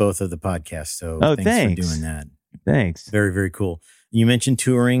fans of both of the podcasts, so thanks for doing that. Thanks. Very, very cool. You mentioned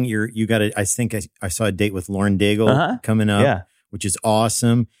touring. You got I think I saw a date with Lauren Daigle coming up, which is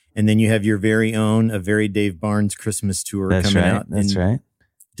awesome. And then you have your very own, a very Dave Barnes Christmas tour coming out. That's right.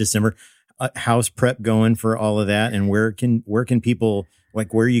 December. How's prep going for all of that? And where can people,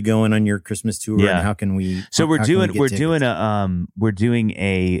 like, where are you going on your Christmas tour? And how can we? So we're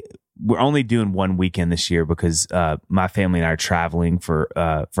only doing one weekend this year because my family and I are traveling for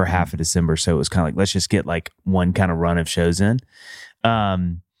half of December. So it was kind of like, let's just get like one kind of run of shows in.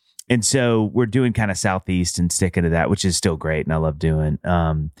 And so we're doing kind of Southeast and sticking to that, which is still great. And I love doing,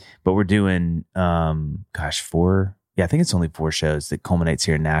 but we're doing, I think it's only 4 shows that culminates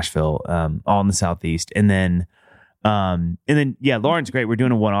here in Nashville, all in the Southeast. And then, Lauren's great. We're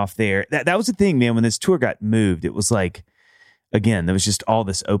doing a one-off there. That was the thing, man. When this tour got moved, it was like, again, there was just all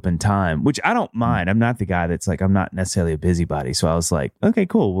this open time, which I don't mind. I'm not the guy that's like, I'm not necessarily a busybody. So I was like, okay,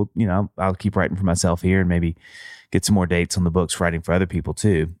 cool. Well, I'll keep writing for myself here and maybe get some more dates on the books, writing for other people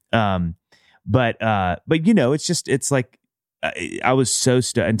too. But it's like, I was so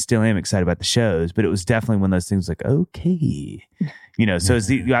and still am excited about the shows, but it was definitely one of those things like, okay, so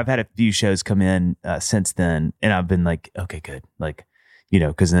I've had a few shows come in since then, and I've been like, okay, good. Like,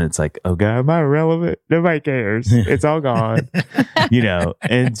 because then it's like, oh God, am I irrelevant? Nobody cares. It's all gone,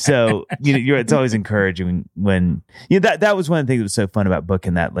 and so, it's always encouraging when, that was one of the things that was so fun about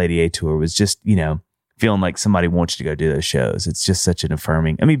booking that Lady A tour was just, feeling like somebody wants you to go do those shows. It's just such an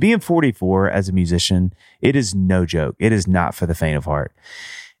affirming. I mean, being 44 as a musician, it is no joke. It is not for the faint of heart.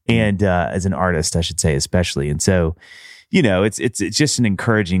 And as an artist, I should say, especially. And so, it's just an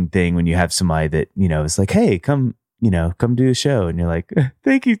encouraging thing when you have somebody that, it's like, hey, come do a show. And you're like,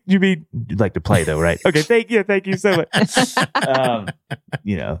 thank you. You'd like to play though, right? Okay. Thank you so much.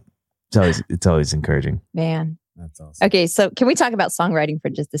 It's always encouraging. Man. That's awesome. Okay, so can we talk about songwriting for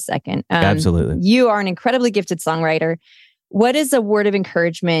just a second? Absolutely. You are an incredibly gifted songwriter. What is a word of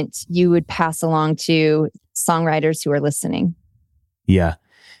encouragement you would pass along to songwriters who are listening? Yeah.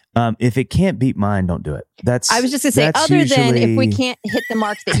 If it can't beat mine, don't do it. I was just going to say, other than if we can't hit the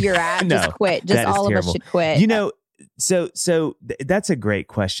marks that you're at, just quit. Just all of us should quit. So that's a great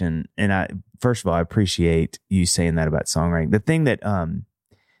question. And first of all, I appreciate you saying that about songwriting.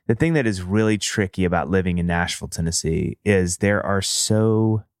 The thing that is really tricky about living in Nashville, Tennessee, is there are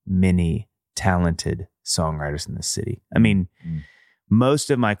so many talented songwriters in this city. I mean, most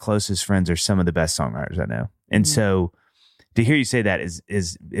of my closest friends are some of the best songwriters I know. And so to hear you say that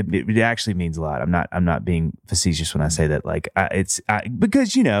it actually means a lot. I'm not being facetious when I say that. Like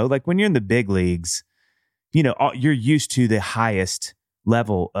because, like when you're in the big leagues, you're used to the highest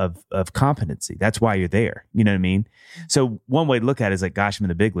level of competency. That's why you're there. You know what I mean? So one way to look at it is like, gosh, I'm in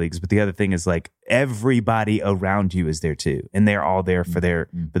the big leagues. But the other thing is like everybody around you is there too. And they're all there for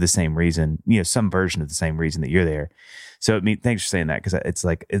the same reason, some version of the same reason that you're there. So thanks for saying that. Cause it's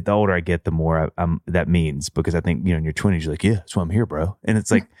like, the older I get, the more that means, because I think, in your 20s, you're like, yeah, that's why I'm here, bro. And it's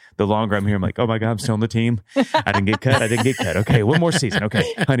like, the longer I'm here, I'm like, oh my God, I'm still on the team. I didn't get cut. Okay. One more season.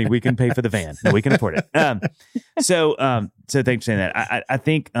 Okay. Honey, we can pay for the van. No, we can afford it. So thanks for saying that. I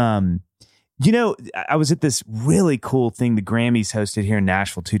think, I was at this really cool thing the Grammys hosted here in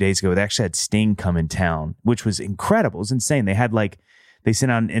Nashville 2 days ago. They actually had Sting come in town, which was incredible. It was insane. They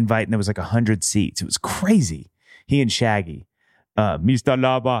sent out an invite and there was like 100 seats. It was crazy. He and Shaggy, Mr.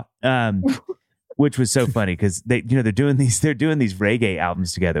 Lava, which was so funny because they're doing these reggae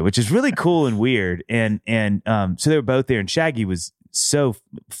albums together, which is really cool and weird. And so they were both there, and Shaggy was so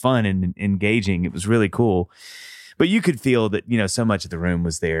fun and engaging. It was really cool. But you could feel that, so much of the room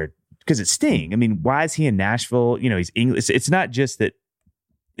was there because it's Sting. I mean, why is he in Nashville? He's English. It's not just that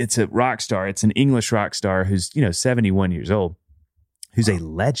it's a rock star. It's an English rock star who's, 71 years old, who's a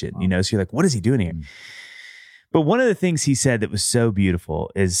legend, So you're like, what is he doing here? But one of the things he said that was so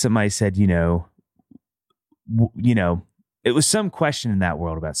beautiful is somebody said, it was some question in that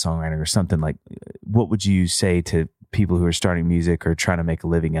world about songwriting or something like, what would you say to people who are starting music or trying to make a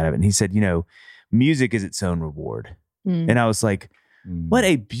living out of it? And he said, music is its own reward. And I was like, what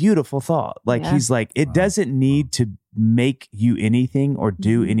a beautiful thought. Like, he's like, it doesn't need to make you anything or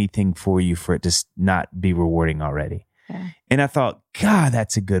do anything for you for it to not be rewarding already. Yeah. And I thought, God,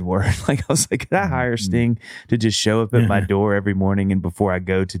 that's a good word. Like, I was like, could I hire Sting to just show up at my door every morning, and before I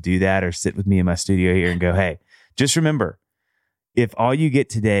go to do that, or sit with me in my studio here and go, hey, just remember, if all you get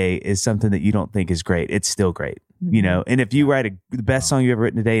today is something that you don't think is great, it's still great. And if you write the best song you've ever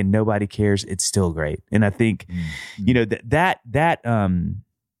written today and nobody cares, it's still great. And I think, that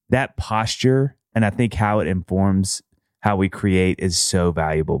that posture, and I think how it informs how we create is so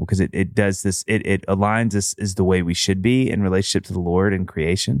valuable because it does this, it aligns us as the way we should be in relationship to the Lord and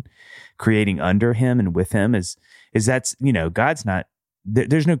creation, creating under him and with him is that's, God's not,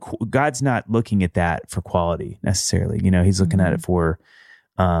 God's not looking at that for quality necessarily. He's looking at it for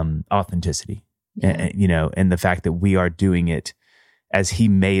authenticity, and the fact that we are doing it as he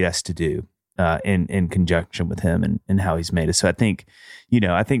made us to do, in conjunction with him and how he's made us. So I think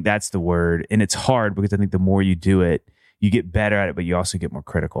that's the word. And it's hard because I think the more you do it, you get better at it, but you also get more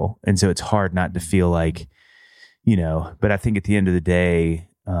critical. And so it's hard not to feel like, but I think at the end of the day,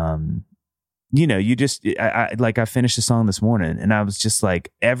 you just, I finished the song this morning and I was just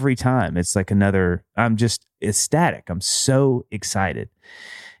like, every time it's like I'm just ecstatic. I'm so excited.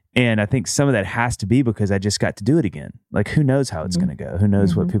 And I think some of that has to be because I just got to do it again. Like, who knows how it's going to go? Who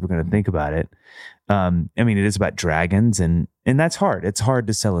knows what people are going to think about it? It is about dragons and that's hard. It's hard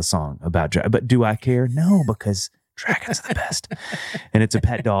to sell a song about dragons. But do I care? No, because dragons are the best. And it's a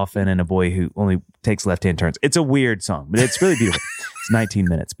pet dolphin and a boy who only takes left-hand turns. It's a weird song, but it's really beautiful. It's 19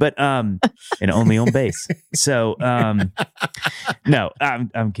 minutes, but and only on bass. So no,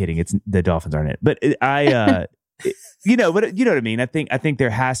 I'm kidding. It's the dolphins aren't it, but but you know what I mean. I think there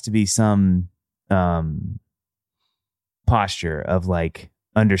has to be some posture of like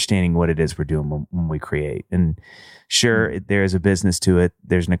understanding what it is we're doing when we create. And sure, there's a business to it.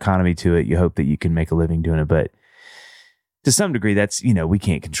 There's an economy to it. You hope that you can make a living doing it, but to some degree, that's, we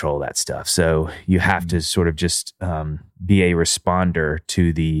can't control that stuff. So you have to sort of just be a responder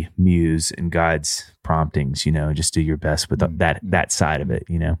to the muse and God's promptings, and just do your best with that side of it,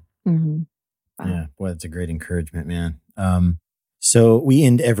 Mm-hmm. Wow. Yeah, boy, that's a great encouragement, man. So we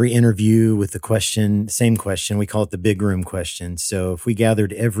end every interview with the same question. We call it the big room question. So if we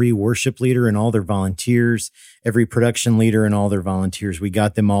gathered every worship leader and all their volunteers, every production leader and all their volunteers, we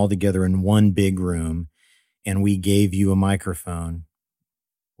got them all together in one big room, and we gave you a microphone,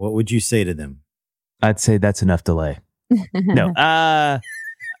 what would you say to them? I'd say that's enough delay. No.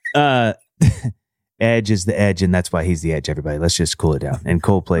 Edge is the edge, and that's why he's the edge, everybody. Let's just cool it down. And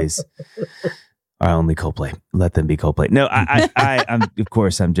Coldplay's our only Coldplay. Let them be Coldplay. No, I'm of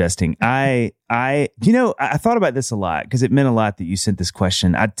course I'm jesting. I thought about this a lot because it meant a lot that you sent this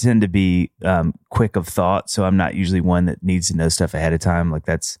question. I tend to be quick of thought, so I'm not usually one that needs to know stuff ahead of time. Like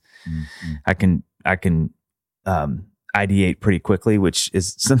that's, I can ideate pretty quickly, which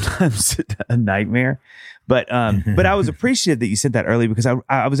is sometimes a nightmare. But I was appreciative that you sent that early because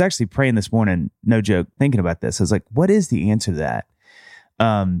I was actually praying this morning, no joke, thinking about this. I was like, what is the answer to that?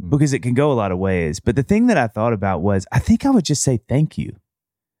 Because it can go a lot of ways. But the thing that I thought about was, I think I would just say thank you.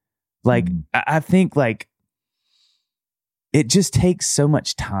 Like, I think like it just takes so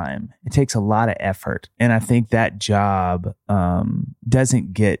much time. It takes a lot of effort. And I think that job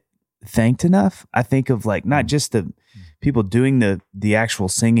doesn't get thanked enough. I think of like not just the people doing the actual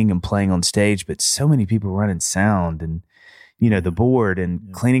singing and playing on stage, but so many people running sound and the board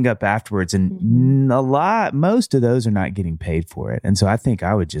and cleaning up afterwards, and most of those are not getting paid for it. And so I think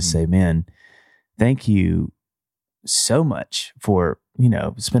I would just say, man, thank you so much for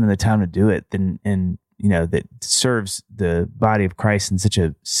spending the time to do it, and that serves the body of Christ in such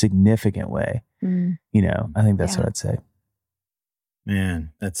a significant way. I think that's what I'd say.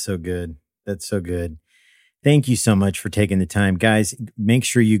 Man, that's so good. That's so good. Thank you so much for taking the time. Guys, make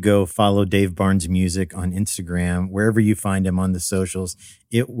sure you go follow Dave Barnes Music on Instagram, wherever you find him on the socials.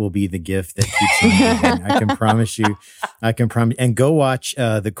 It will be the gift that keeps him moving. I can promise you. And go watch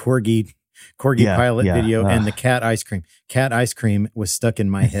the Corgi pilot video and the cat ice cream. Cat ice cream was stuck in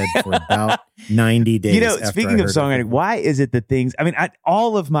my head for about 90 days. Speaking of songwriting, why is it the things,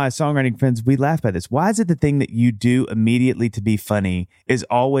 all of my songwriting friends, we laugh at this. Why is it the thing that you do immediately to be funny is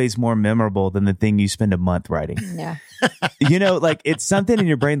always more memorable than the thing you spend a month writing? Yeah. Like it's something in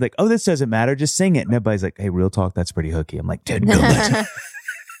your brain like, oh, this doesn't matter. Just sing it. And everybody's like, hey, real talk, that's pretty hooky. I'm like, dude, go listen.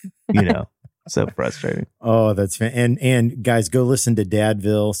 So frustrating. Oh, that's fan. And guys, go listen to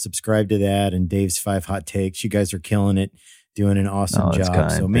Dadville, subscribe to that, and Dave's 5 Hot Takes. You guys are killing it, doing an awesome job.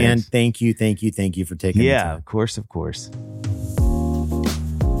 Kind. So, man, thank you for taking the time. Of course.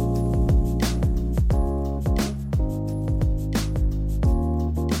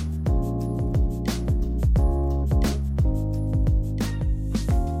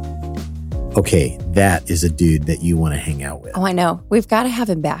 Okay, that is a dude that you want to hang out with. Oh, I know. We've got to have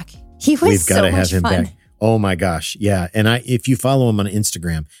him back. He was so much fun. Back. Oh my gosh. Yeah. And if you follow him on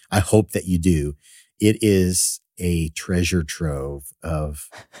Instagram, I hope that you do. It is a treasure trove of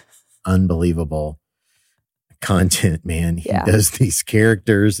unbelievable content, man. He does these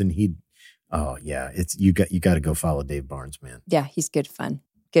characters and you got to go follow Dave Barnes, man. Yeah, he's good fun.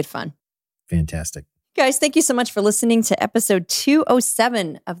 Good fun. Fantastic. Guys, thank you so much for listening to episode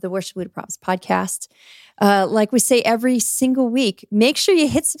 207 of the Worship Leader Props podcast. Like we say every single week, make sure you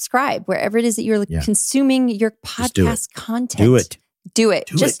hit subscribe wherever it is that you're consuming your podcast content. Do it. Do it.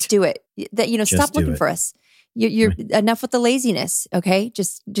 Just do it. That stop looking it. for us. You're enough with the laziness. Okay,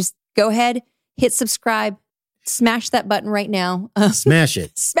 just go ahead, hit subscribe, smash that button right now. Smash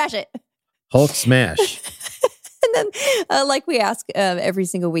it. Smash it. Hulk smash. And then, like we ask every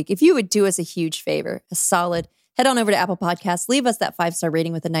single week, if you would do us a huge favor, a solid, head on over to Apple Podcasts, leave us that 5-star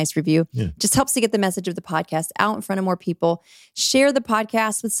rating with a nice review. Yeah. Just helps to get the message of the podcast out in front of more people. Share the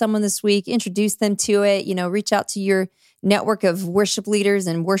podcast with someone this week, introduce them to it, reach out to your network of worship leaders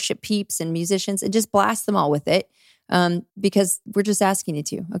and worship peeps and musicians and just blast them all with it. Because we're just asking you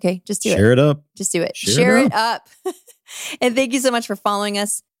to, okay? Just do it. Share it up. Just do it. Share it up. And thank you so much for following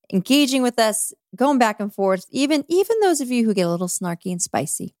us, engaging with us, going back and forth, even those of you who get a little snarky and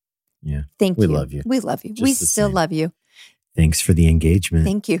spicy. Yeah. Thank you. We love you. We love you. Just we the still same. love you. Thanks for the engagement.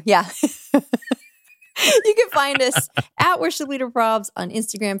 Thank you. Yeah. You can find us at Worship Leader Probs on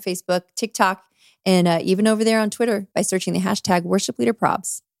Instagram, Facebook, TikTok, and even over there on Twitter by searching the hashtag Worship Leader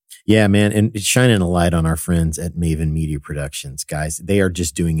Probs. Yeah, man. And it's shining a light on our friends at Maven Media Productions, guys. They are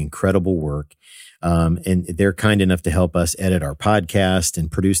just doing incredible work. And they're kind enough to help us edit our podcast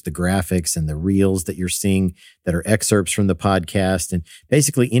and produce the graphics and the reels that you're seeing that are excerpts from the podcast. And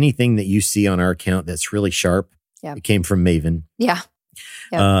basically anything that you see on our account that's really sharp, it came from Maven. Yeah.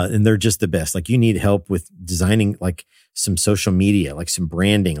 Yep. And they're just the best. Like you need help with designing like some social media, like some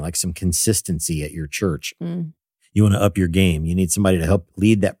branding, like some consistency at your church. You want to up your game. You need somebody to help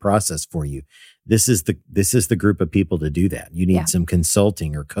lead that process for you. This is the group of people to do that. You need some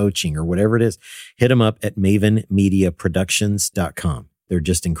consulting or coaching or whatever it is. Hit them up at mavenmediaproductions.com. They're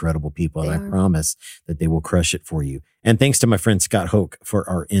just incredible people. And I promise that they will crush it for you. And thanks to my friend Scott Hoke for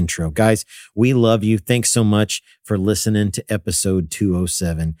our intro. Guys, we love you. Thanks so much for listening to episode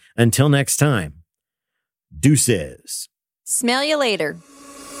 207. Until next time, deuces. Smell you later.